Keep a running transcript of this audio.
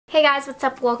Hey guys, what's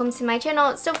up? Welcome to my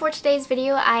channel. So for today's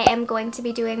video, I am going to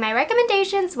be doing my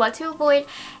recommendations, what to avoid,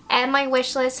 and my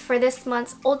wish list for this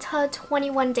month's Ulta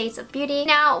 21 Days of Beauty.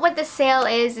 Now, what the sale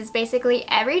is basically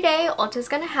every day Ulta's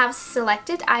gonna have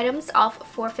selected items off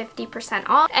for 50%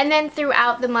 off. And then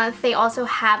throughout the month, they also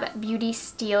have beauty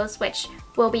steals, which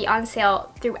will be on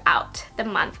sale throughout the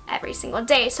month every single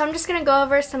day. So I'm just gonna go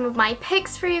over some of my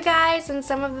picks for you guys and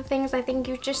some of the things I think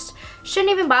you just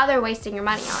shouldn't even bother wasting your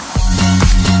money on.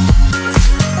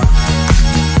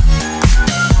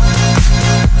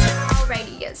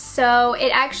 Alrighty, so it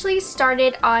actually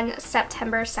started on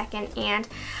September 2nd and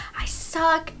I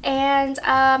suck and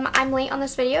I'm late on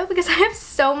this video because I have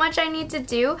so much I need to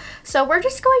do. So we're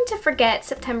just going to forget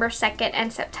September 2nd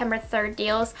and September 3rd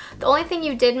deals. The only thing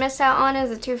you did miss out on is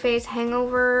the Too Faced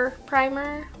Hangover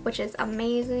primer, which is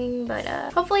amazing, but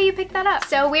hopefully you picked that up.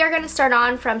 So we are going to start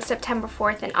on from September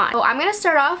 4th and on. So I'm going to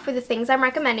start off with the things I'm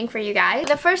recommending for you guys.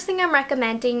 The first thing I'm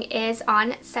recommending is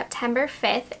on September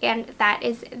 5th, and that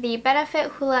is the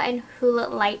Benefit Hoola and Hoola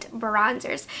Light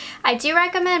bronzers. I do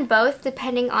recommend both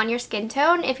depending on your skin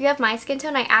tone. If you have my skin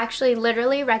tone, I actually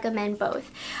literally recommend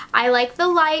both. I like the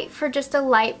light for just a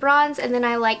light bronze, and then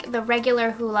I like the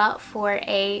regular Hoola for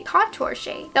a contour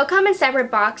shade. They'll come in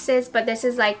separate boxes, but this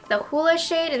is like the Hoola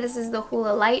shade and this is the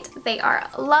Hoola Light. They are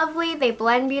lovely. They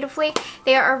blend beautifully.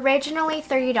 They are originally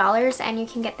 $30 and you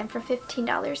can get them for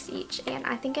 $15 each, and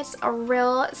I think it's a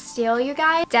real steal, you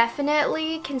guys.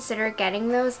 Definitely consider getting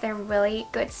those. They're really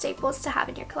good staples to have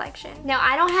in your collection. Now,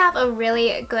 I don't have a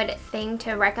really good thing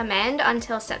to recommend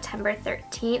until September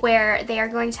 13th, where they are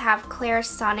going to have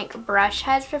Clairsonic brush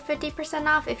heads for 50%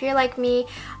 off. If you're like me,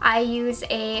 I use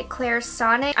a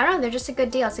Clairsonic. I don't know, they're just a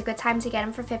good deal. It's a good time to get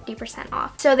them for 50%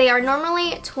 off. So they are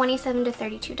normally $27 to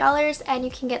 $32 and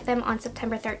you can get them on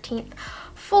September 13th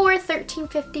for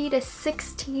 $13.50 to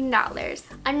 $16.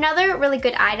 Another really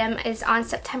good item is on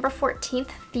September 14th,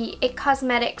 the IT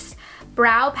Cosmetics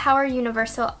Brow Power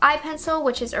Universal Eye Pencil,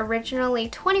 which is originally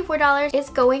 $24, is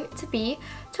going to be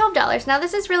 $12. Now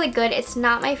this is really good. It's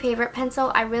not my favorite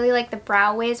pencil. I really like the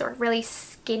Brow Wiz or really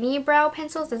skinny brow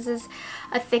pencils. This is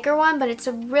a thicker one, but it's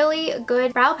a really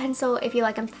good brow pencil if you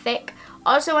like them thick.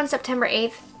 Also on September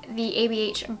 8th, the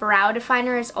ABH Brow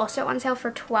Definer is also on sale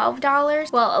for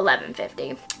 $12. Well,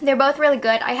 $11.50. They're both really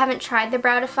good. I haven't tried the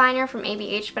Brow Definer from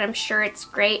ABH, but I'm sure it's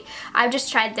great. I've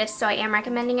just tried this, so I am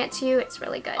recommending it to you. It's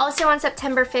really good. Also on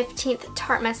September 15th,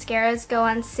 Tarte mascaras go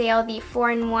on sale. The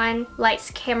 4-in-1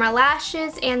 Lights Camera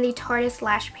Lashes and the Tarte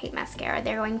Lash Paint Mascara.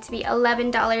 They're going to be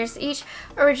 $11 each,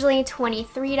 originally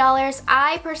 $23.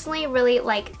 I personally really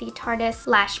like the Tarte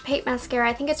Lash Paint Mascara.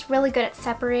 I think it's really good at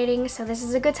separating, so this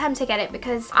is a good time to get it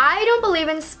because I don't believe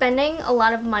in spending a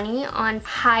lot of money on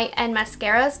high-end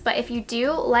mascaras, but if you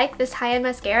do like this high-end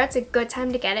mascara, it's a good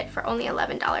time to get it for only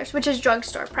 $11, which is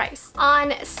drugstore price.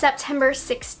 On September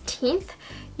 16th,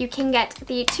 you can get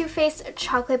the Too Faced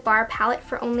Chocolate Bar Palette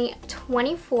for only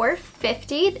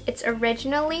 $24.50. It's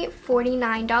originally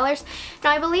 $49. Now,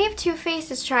 I believe Too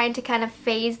Faced is trying to kind of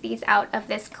phase these out of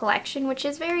this collection, which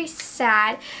is very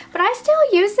sad, but I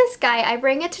still use this guy. I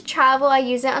bring it to travel. I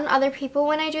use it on other people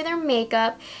when I do their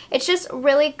makeup. It's just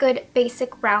really good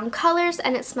basic brown colors,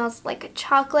 and it smells like a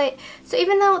chocolate. So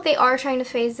even though they are trying to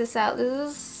phase this out, this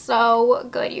is so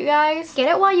good, you guys. Get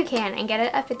it while you can and get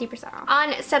it at 50% off.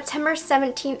 On September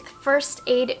 17th, First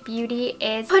Aid Beauty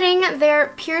is putting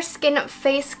their Pure Skin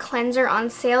Face Cleanser on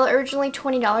sale. Originally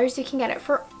 $20. You can get it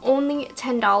for only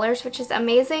 $10, which is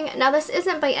amazing. Now, this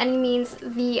isn't by any means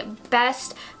the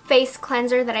best face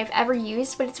cleanser that I've ever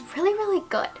used, but it's really, really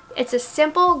good. It's a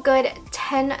simple, good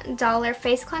 $10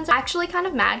 face cleanser. I'm actually kind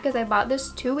of mad because I bought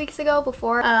this 2 weeks ago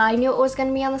before I knew it was going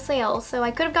to be on the sale, so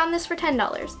I could have gotten this for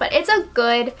 $10, but it's a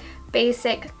good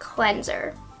basic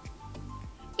cleanser.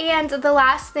 And the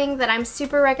last thing that I'm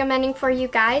super recommending for you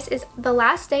guys is the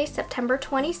last day, September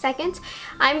 22nd.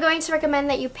 I'm going to recommend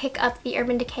that you pick up the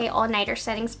Urban Decay All Nighter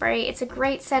Setting Spray. It's a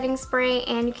great setting spray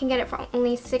and you can get it for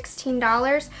only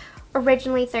 $16.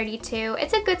 Originally $32.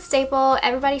 It's a good staple.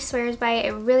 Everybody swears by it.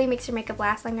 It really makes your makeup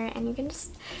last longer, and you can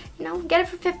just, you know, get it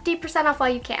for 50% off while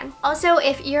you can. Also,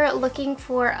 if you're looking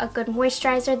for a good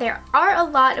moisturizer, there are a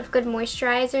lot of good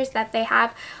moisturizers that they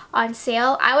have on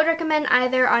sale. I would recommend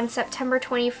either on September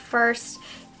 21st,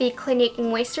 the Clinique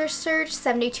Moisture Surge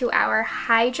 72-Hour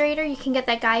Hydrator. You can get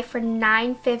that guy for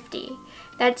 $9.50.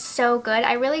 That's so good.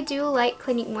 I really do like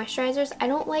Clinique moisturizers. I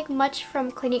don't like much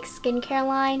from Clinique skincare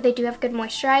line. They do have good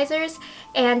moisturizers.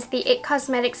 And the IT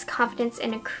Cosmetics Confidence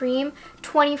in a Cream,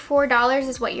 $24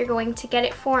 is what you're going to get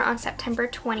it for on September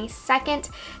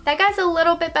 22nd. That guy's a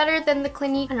little bit better than the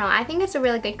Clinique. I don't know, I think it's a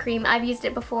really good cream. I've used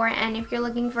it before, and if you're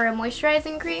looking for a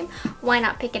moisturizing cream, why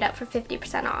not pick it up for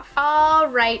 50% off?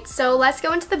 Alright, so let's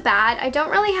go into the bad. I don't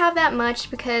really have that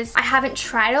much because I haven't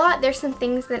tried a lot. There's some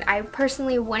things that I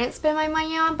personally wouldn't spend my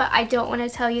money on, but I don't want to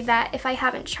tell you that if I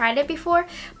haven't tried it before.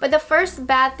 But the first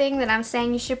bad thing that I'm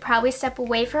saying you should probably step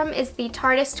away from is the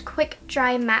Tarte Quick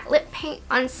Dry Matte Lip Paint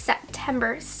on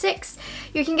September 6th.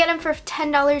 You can get them for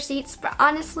 $10 each, but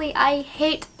honestly, I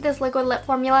hate this liquid lip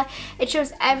formula. It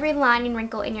shows every line and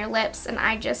wrinkle in your lips, and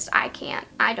I can't.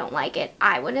 I don't like it.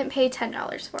 I wouldn't pay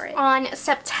 $10 for it. On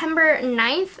September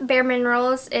 9th, Bare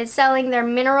Minerals is selling their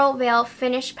Mineral Veil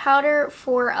Finish Powder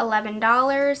for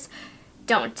 $11.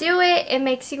 Don't do it. It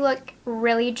makes you look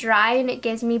really dry, and it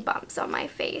gives me bumps on my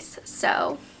face.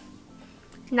 So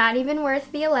not even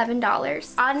worth the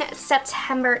 $11. On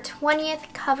September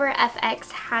 20th, Cover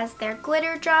FX has their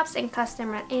glitter drops and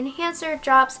custom enhancer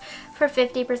drops for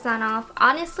 50% off.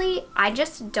 Honestly, I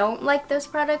just don't like those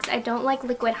products. I don't like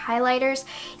liquid highlighters.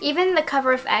 Even the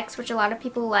Cover FX, which a lot of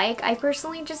people like, I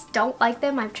personally just don't like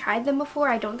them. I've tried them before.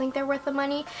 I don't think they're worth the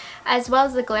money. As well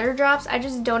as the glitter drops, I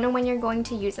just don't know when you're going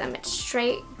to use them. It's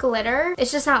straight glitter.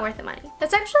 It's just not worth the money.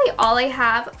 That's actually all I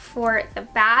have for the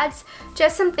bads.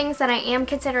 Just some things that I am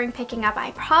considering picking up.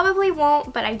 I probably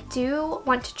won't, but I do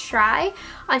want to try.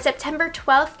 On September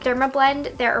 12th,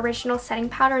 Dermablend, their original setting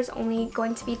powder is only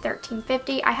going to be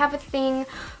 $13.50. I have a thing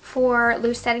for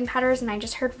loose setting powders, and I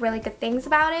just heard really good things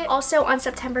about it. Also on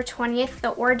September 20th, the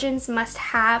Origins Must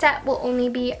Have set will only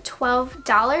be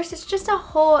 $12. It's just a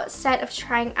whole set of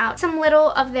trying out some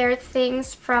little of their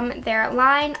things from their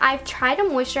line. I've tried a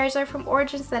moisturizer from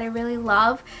Origins that I really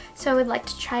love, so I would like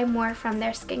to try more from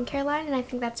their skincare line, and I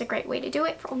think that's a great way to do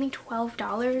it for only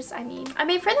 $12. I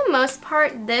mean, for the most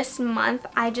part, this month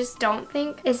I just don't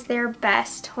think is their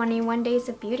best 21 Days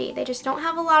of Beauty. They just don't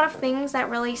have a lot of things that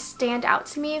really stand out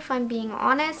to me, if I'm being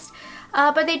honest.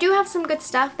 But they do have some good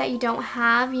stuff that you don't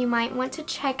have. You might want to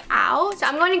check out. So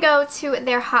I'm going to go to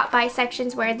their Hot Buy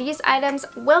sections, where these items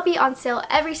will be on sale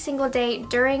every single day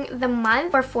during the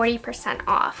month for 40%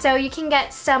 off. So you can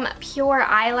get some pure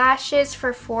eyelashes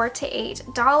for $4 to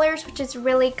 $8, which is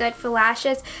really good for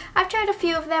lashes. I've tried a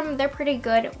few of them. They're pretty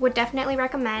good. Would definitely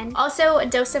recommend. Also, A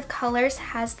Dose of Colors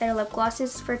has their lip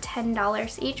glosses for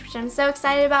 $10 each, which I'm so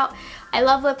excited about. I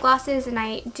love lip glosses, and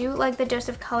I do like the Dose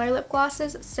of Color lip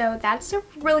glosses, so that's a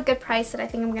really good price that I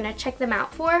think I'm going to check them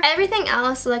out for. Everything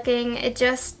else looking, it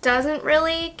just doesn't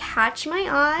really catch my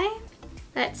eye.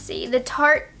 Let's see, the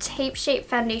Tarte Tape Shape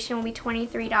Foundation will be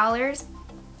 $23.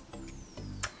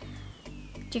 Do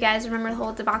you guys remember the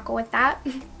whole debacle with that?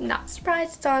 Not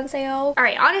surprised it's on sale.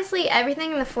 Alright, honestly,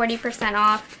 everything in the 40%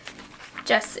 off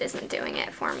just isn't doing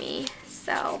it for me.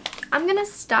 So I'm gonna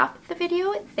stop the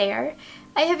video there.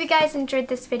 I hope you guys enjoyed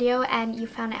this video and you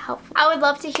found it helpful. I would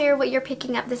love to hear what you're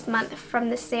picking up this month from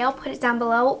the sale. Put it down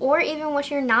below, or even what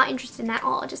you're not interested in at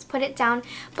all. Just put it down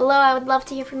below. I would love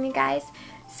to hear from you guys.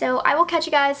 So I will catch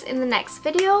you guys in the next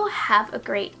video. Have a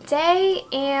great day,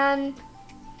 and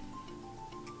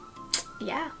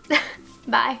yeah,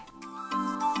 bye.